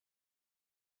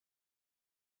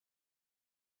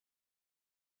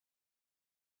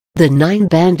The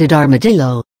nine-banded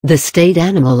armadillo, the state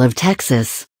animal of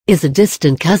Texas, is a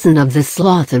distant cousin of the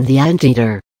sloth and the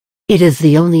anteater. It is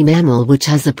the only mammal which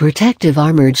has a protective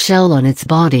armored shell on its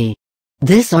body.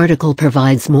 This article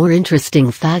provides more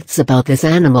interesting facts about this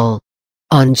animal.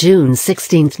 On June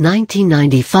 16,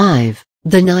 1995,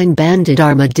 the nine-banded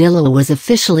armadillo was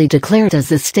officially declared as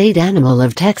the state animal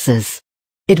of Texas.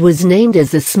 It was named as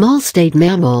the small state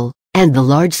mammal, and the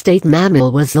large state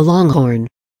mammal was the longhorn.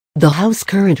 The House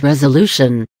current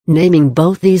resolution, naming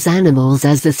both these animals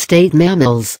as the state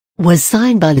mammals, was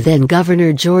signed by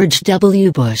then-Governor George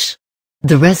W. Bush.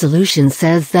 The resolution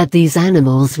says that these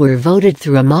animals were voted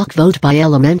through a mock vote by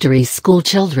elementary school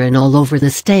children all over the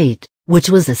state, which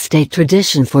was a state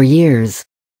tradition for years.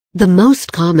 The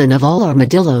most common of all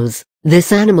armadillos,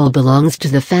 this animal belongs to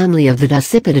the family of the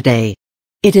Dasypididae.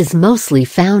 It is mostly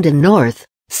found in North,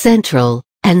 Central,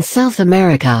 and South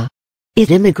America. It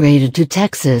immigrated to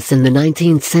Texas in the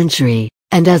 19th century,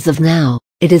 and as of now,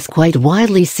 it is quite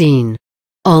widely seen.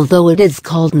 Although it is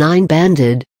called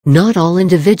nine-banded, not all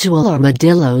individual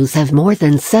armadillos have more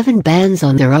than 7 bands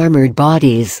on their armored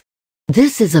bodies.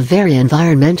 This is a very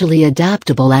environmentally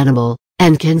adaptable animal,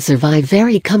 and can survive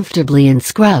very comfortably in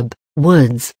scrub,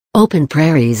 woods, open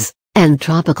prairies, and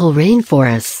tropical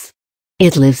rainforests.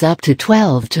 It lives up to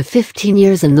 12 to 15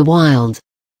 years in the wild.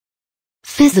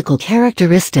 Physical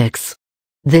characteristics.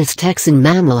 This Texan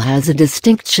mammal has a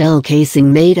distinct shell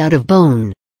casing made out of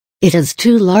bone. It has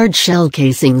 2 large shell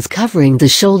casings covering the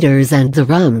shoulders and the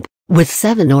rump, with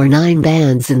 7 or 9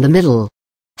 bands in the middle.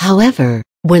 However,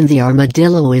 when the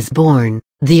armadillo is born,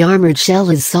 the armored shell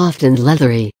is soft and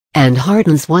leathery, and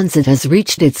hardens once it has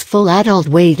reached its full adult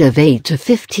weight of 8 to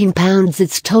 15 pounds.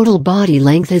 Its total body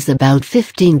length is about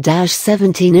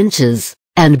 15-17 inches.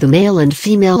 And the male and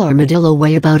female armadillo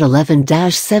weigh about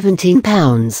 11-17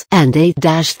 pounds and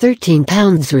 8-13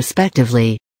 pounds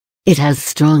respectively. It has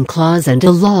strong claws and a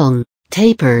long,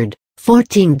 tapered,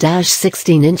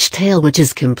 14-16-inch tail which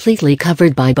is completely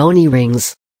covered by bony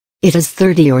rings. It has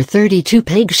 30 or 32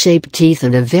 peg-shaped teeth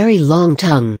and a very long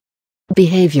tongue.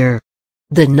 Behavior.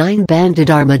 The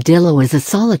nine-banded armadillo is a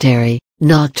solitary,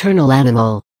 nocturnal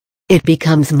animal. It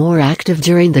becomes more active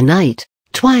during the night,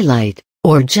 twilight,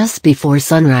 or just before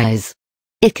sunrise.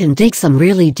 It can dig some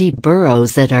really deep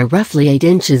burrows that are roughly 8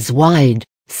 inches wide,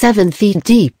 7 feet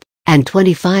deep, and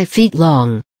 25 feet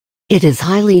long. It is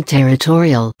highly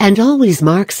territorial and always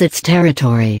marks its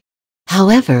territory.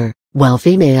 However, while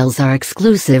females are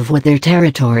exclusive with their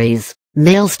territories,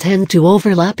 males tend to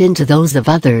overlap into those of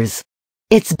others.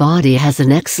 Its body has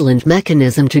an excellent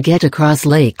mechanism to get across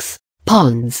lakes,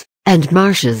 ponds, and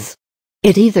marshes.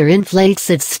 It either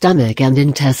inflates its stomach and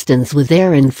intestines with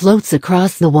air and floats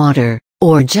across the water,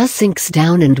 or just sinks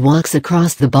down and walks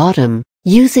across the bottom,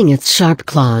 using its sharp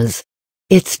claws.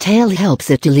 Its tail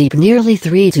helps it to leap nearly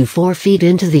 3 to 4 feet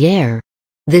into the air.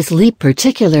 This leap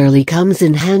particularly comes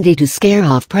in handy to scare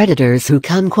off predators who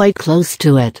come quite close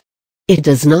to it. It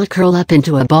does not curl up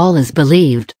into a ball as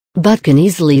believed, but can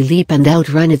easily leap and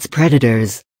outrun its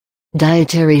predators.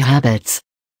 Dietary habits.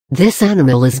 This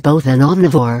animal is both an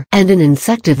omnivore and an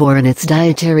insectivore in its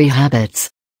dietary habits.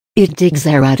 It digs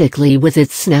erratically with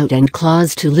its snout and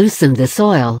claws to loosen the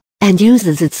soil, and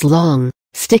uses its long,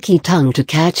 sticky tongue to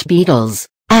catch beetles,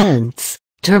 ants,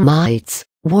 termites,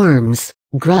 worms,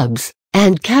 grubs,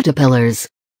 and caterpillars.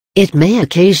 It may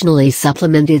occasionally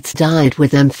supplement its diet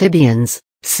with amphibians,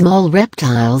 small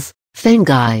reptiles,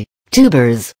 fungi,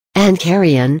 tubers, and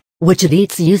carrion, which it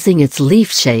eats using its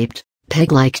leaf-shaped,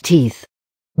 peg-like teeth.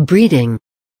 Breeding.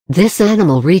 This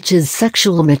animal reaches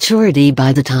sexual maturity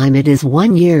by the time it is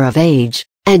 1 year of age,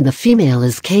 and the female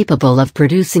is capable of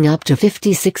producing up to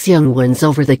 56 young ones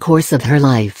over the course of her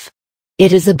life.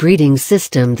 It is a breeding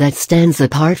system that stands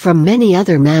apart from many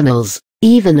other mammals,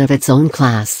 even of its own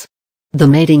class. The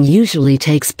mating usually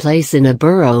takes place in a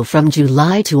burrow from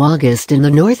July to August in the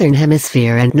northern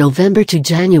hemisphere and November to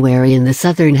January in the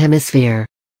southern hemisphere.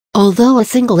 Although a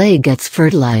single egg gets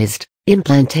fertilized,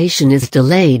 implantation is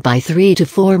delayed by 3 to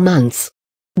 4 months.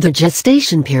 The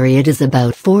gestation period is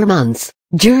about 4 months,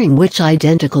 during which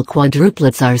identical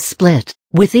quadruplets are split,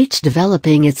 with each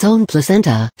developing its own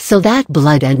placenta so that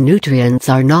blood and nutrients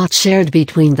are not shared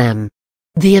between them.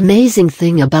 The amazing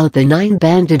thing about the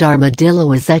nine-banded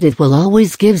armadillo is that it will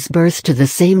always give birth to the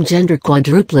same gender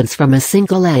quadruplets from a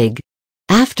single egg.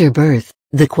 After birth,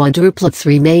 the quadruplets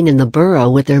remain in the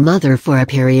burrow with their mother for a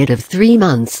period of 3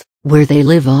 months, where they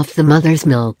live off the mother's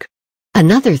milk.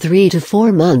 Another 3 to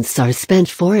 4 months are spent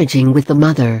foraging with the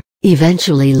mother,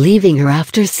 eventually leaving her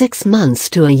after 6 months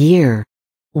to a year.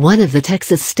 One of the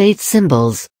Texas state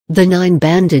symbols, The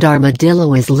nine-banded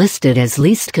armadillo is listed as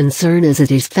least concern as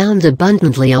it is found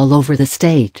abundantly all over the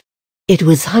state. It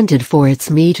was hunted for its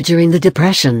meat during the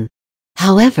Depression.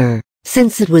 However,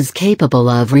 since it was capable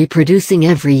of reproducing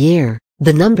every year,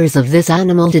 the numbers of this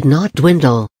animal did not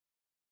dwindle.